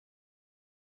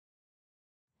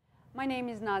My name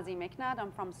is Nazy Meknat.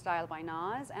 I'm from Style by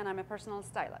Naz, and I'm a personal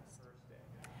stylist.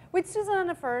 With Susan on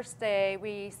the first day,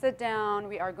 we sit down,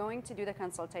 we are going to do the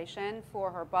consultation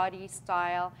for her body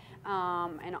style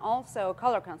and also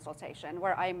color consultation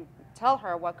where I tell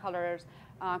her what colors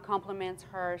complements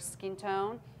her skin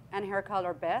tone and hair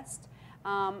color best.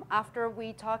 After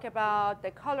we talk about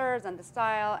the colors and the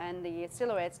style and the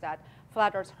silhouettes that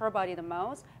flatters her body the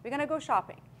most, we're gonna go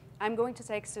shopping. I'm going to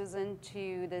take Susan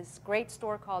to this great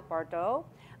store called Bordeaux.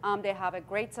 They have a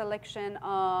great selection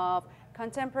of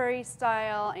contemporary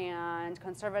style and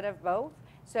conservative both.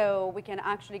 So we can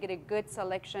actually get a good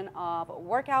selection of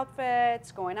work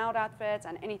outfits, going out outfits,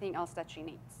 and anything else that she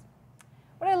needs.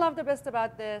 What I love the best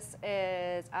about this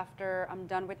is after I'm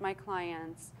done with my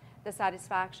clients, the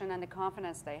satisfaction and the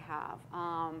confidence they have.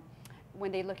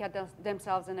 When they look at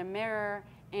themselves in a mirror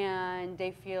and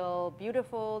they feel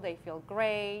beautiful, they feel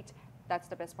great, that's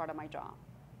the best part of my job.